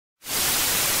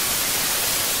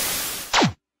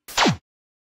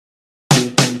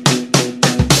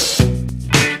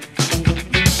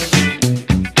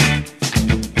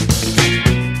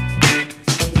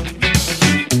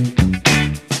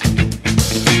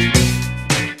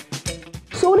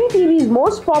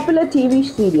most popular TV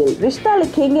serial, Rishta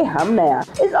Likhenge Naya,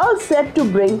 is all set to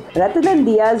bring Ratan and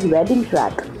Diya's wedding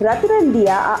track. Ratan and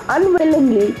Diya are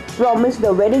unwillingly promised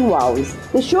the wedding vows.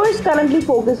 The show is currently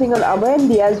focusing on Abhay and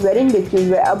Diya's wedding rituals,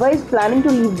 where Abhay is planning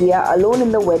to leave Diya alone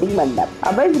in the wedding mandap.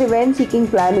 Abhay's revenge-seeking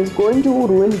plan is going to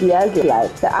ruin Diya's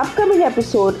life. The upcoming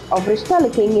episode of Rishta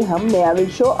Likhenge Naya will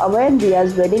show Abhay and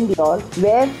Diya's wedding decor,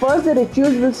 where first the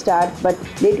rituals will start, but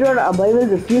later on Abhay will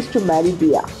refuse to marry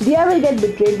Diya. Diya will get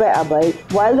betrayed by Abhay,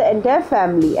 while the entire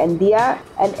family and Diya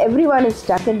and everyone is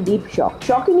stuck in deep shock.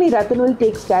 Shockingly, Ratan will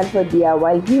take stand for Diya,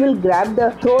 while he will grab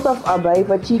the throat of Abhay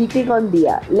for cheating on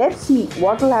Diya. Let's see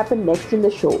what will happen next in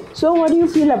the show. So what do you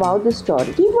feel about this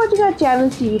story? Keep watching our channel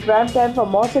TV Prime Time for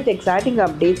more such exciting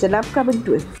updates and upcoming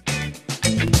twists.